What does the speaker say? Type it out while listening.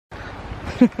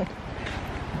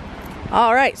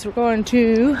All right, so we're going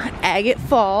to Agate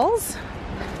Falls.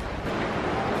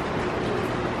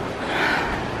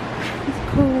 It's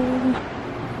cool.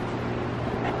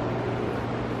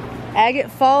 Agate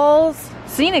Falls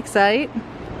scenic site.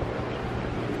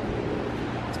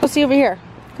 Let's go see over here.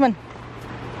 Come on.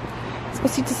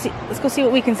 Let's go see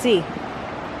what we can see.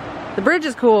 The bridge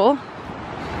is cool.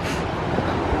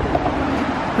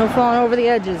 No falling over the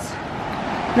edges.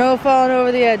 No falling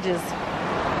over the edges.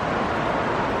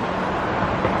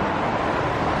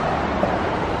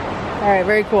 Alright,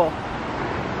 very cool.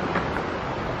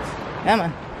 Come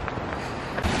on.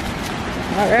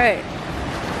 Alright.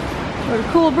 What a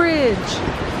cool bridge.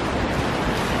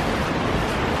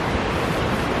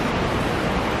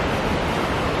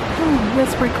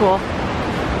 That's pretty cool.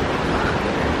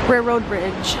 Railroad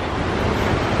bridge.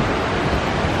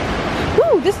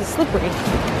 Woo, this is slippery.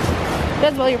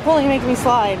 That's while you're pulling, making me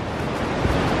slide.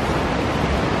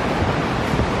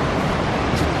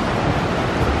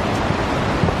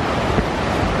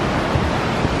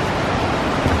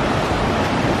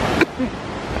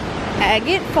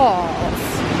 Agate Falls.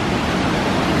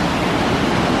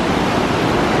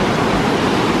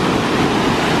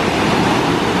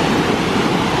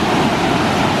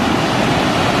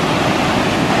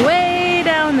 Way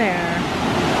down there.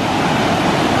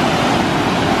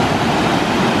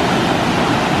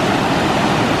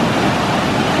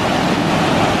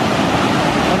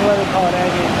 What do they call it,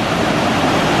 Agate?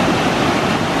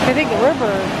 I think the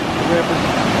river. The river.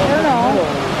 I don't know.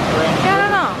 Yeah, I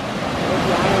don't know.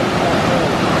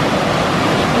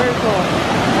 Very cool.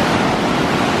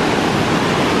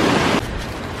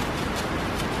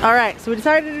 Alright, so we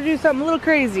decided to do something a little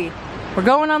crazy. We're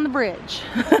going on the bridge.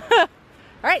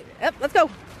 Alright, yep, let's go.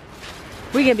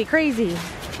 We're gonna be crazy.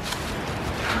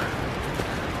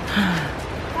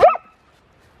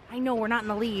 I know we're not in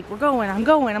the lead. We're going, I'm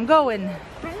going.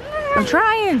 I'm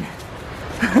trying.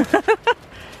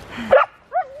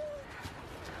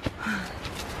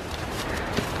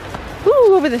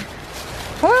 Ooh, over there.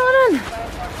 Hold on.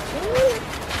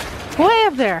 Way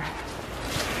up there.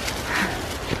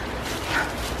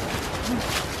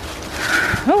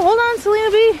 Oh, hold on,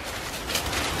 Selena B.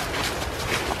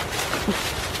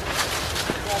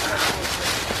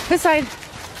 This side.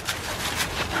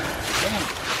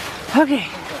 Okay.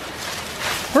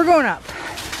 We're going up.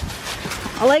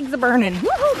 My legs are burning.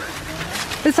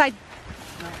 Woohoo! This side.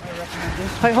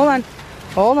 Wait, hold on.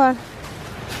 Hold on.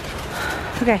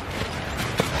 Okay.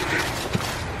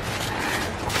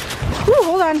 Woo,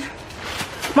 hold on.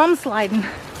 Mom's sliding.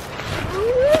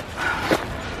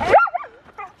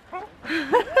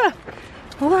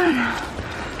 Hold on.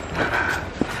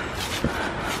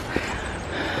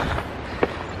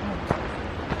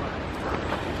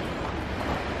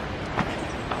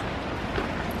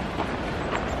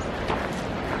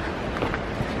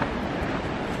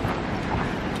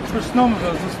 For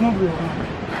snowmobiles, the snowmobile.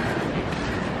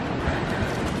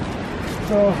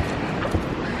 So,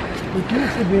 it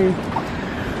used to be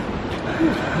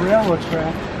railroad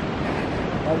track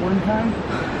at one time.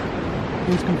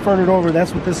 It was converted over.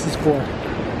 That's what this is for.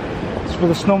 It's for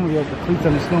the snowmobiles, the cleats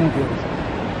on the snowmobiles.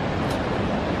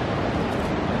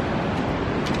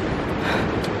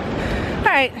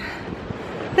 Alright.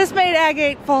 This made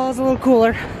Agate Falls a little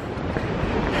cooler.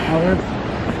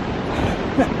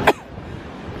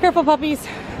 Careful, puppies.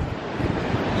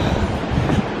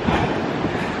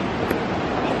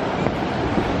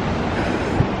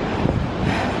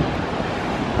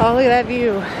 Oh, look at that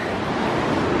view.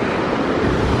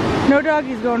 No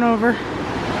doggies going over.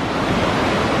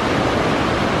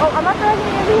 Oh, I'm not dragging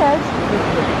you over the edge.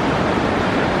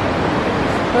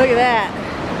 Look at that.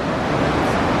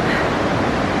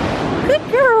 Good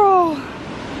girl.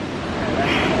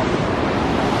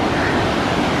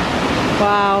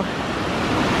 Wow.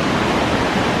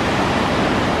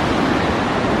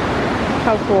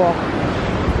 How cool.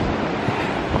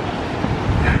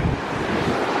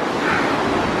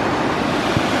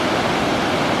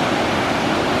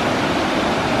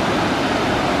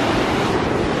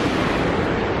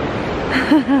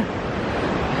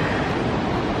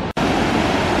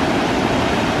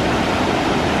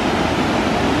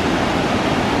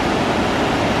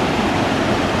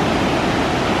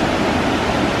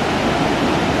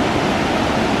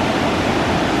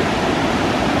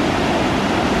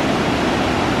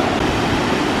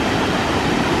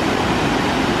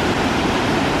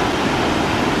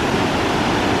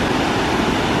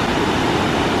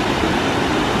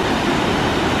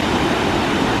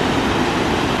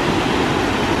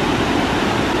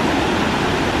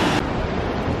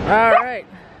 All right,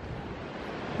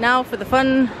 now for the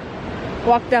fun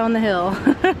walk down the hill.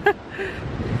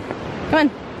 Come on.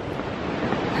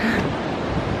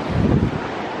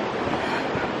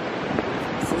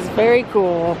 This is very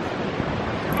cool.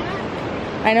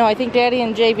 I know, I think Daddy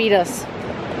and Jay beat us.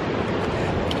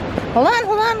 Hold on,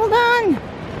 hold on, hold on.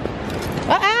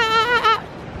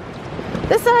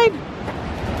 This side.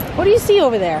 What do you see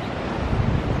over there?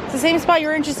 It's the same spot you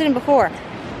were interested in before.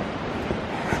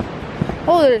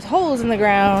 Oh, there's holes in the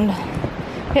ground.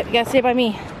 Yep, you gotta stay by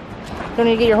me. Don't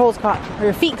need to get your holes caught, or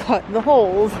your feet caught in the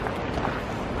holes.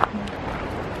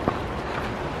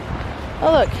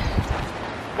 Oh look,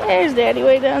 there's Daddy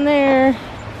way down there.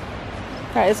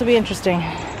 Alright, this will be interesting.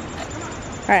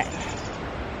 Alright.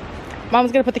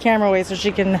 Mom's gonna put the camera away so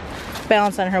she can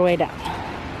balance on her way down.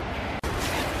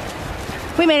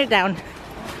 We made it down.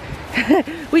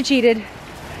 We cheated.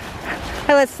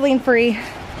 I let Celine free.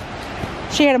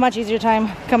 She had a much easier time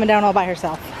coming down all by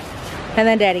herself. And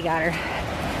then Daddy got her.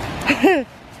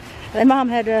 Then Mom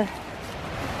had to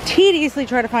tediously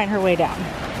try to find her way down.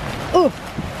 Ooh!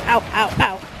 Ow, ow,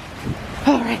 ow.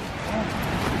 Alright.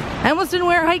 I almost didn't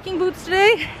wear hiking boots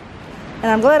today, and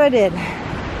I'm glad I did.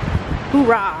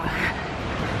 Hoorah!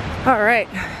 Alright.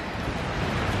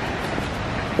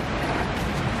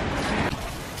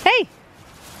 Hey!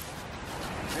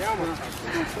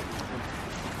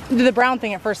 The brown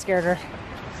thing at first scared her.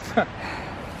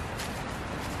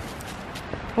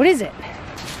 What is it?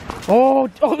 Oh,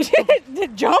 did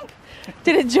it jump?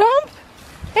 Did it jump?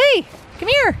 Hey, come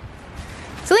here.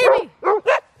 Celine.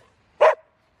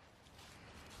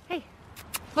 Hey,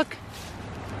 look.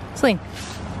 Celine.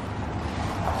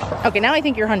 Okay, now I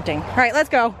think you're hunting. All right, let's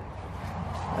go.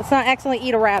 Let's not accidentally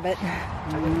eat a rabbit.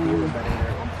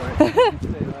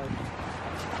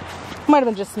 Might have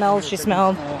been just smells she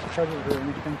smelled.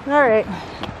 All right.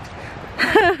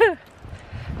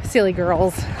 Silly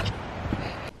girls.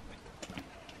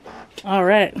 All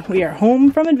right, we are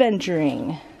home from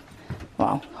adventuring.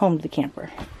 Well, home to the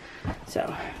camper.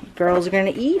 So, girls are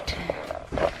gonna eat.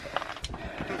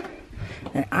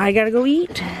 And I gotta go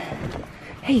eat.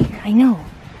 Hey, I know.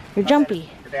 You're jumpy.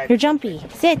 You're jumpy.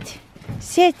 Sit.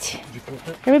 Sit.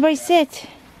 Everybody sit.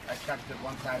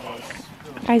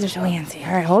 Guys are so antsy.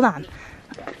 All right, hold on.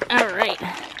 All right.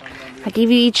 I gave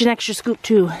you each an extra scoop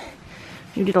too.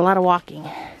 You did a lot of walking.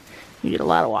 You did a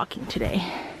lot of walking today.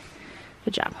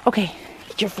 Good job. Okay,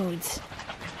 eat your foods.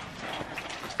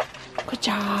 Good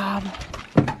job.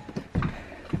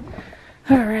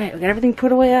 All right, we got everything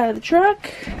put away out of the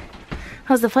truck.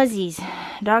 How's the fuzzies?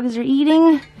 Dogs are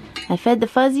eating. I fed the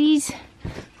fuzzies.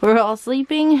 We're all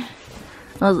sleeping.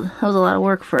 That was a lot of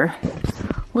work for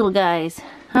little guys,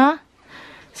 huh?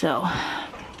 So,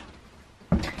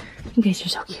 you guys are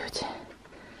so cute.